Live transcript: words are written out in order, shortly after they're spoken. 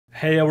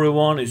Hey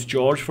everyone, it's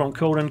George from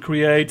Code and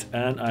Create,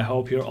 and I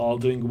hope you're all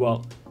doing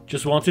well.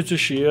 Just wanted to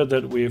share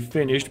that we've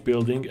finished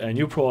building a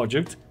new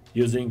project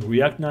using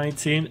React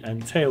 19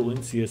 and Tailwind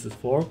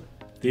CSS4.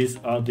 These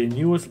are the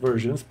newest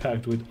versions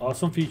packed with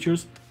awesome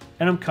features,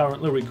 and I'm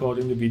currently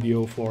recording the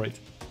video for it.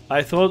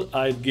 I thought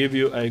I'd give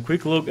you a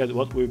quick look at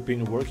what we've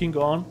been working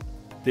on.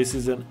 This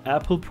is an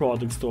Apple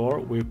product store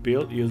we've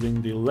built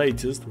using the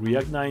latest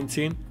React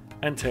 19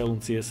 and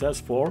Tailwind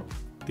CSS4.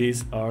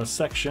 These are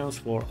sections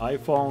for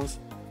iPhones,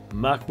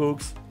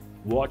 MacBooks,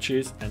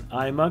 watches and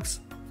iMacs,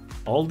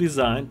 all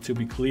designed to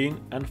be clean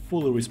and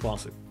fully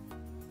responsive.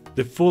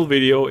 The full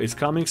video is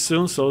coming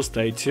soon, so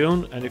stay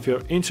tuned, and if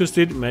you're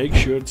interested, make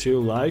sure to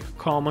like,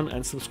 comment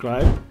and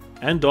subscribe,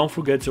 and don't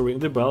forget to ring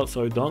the bell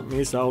so you don't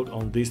miss out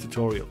on this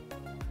tutorial.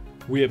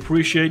 We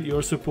appreciate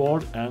your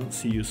support and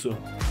see you soon.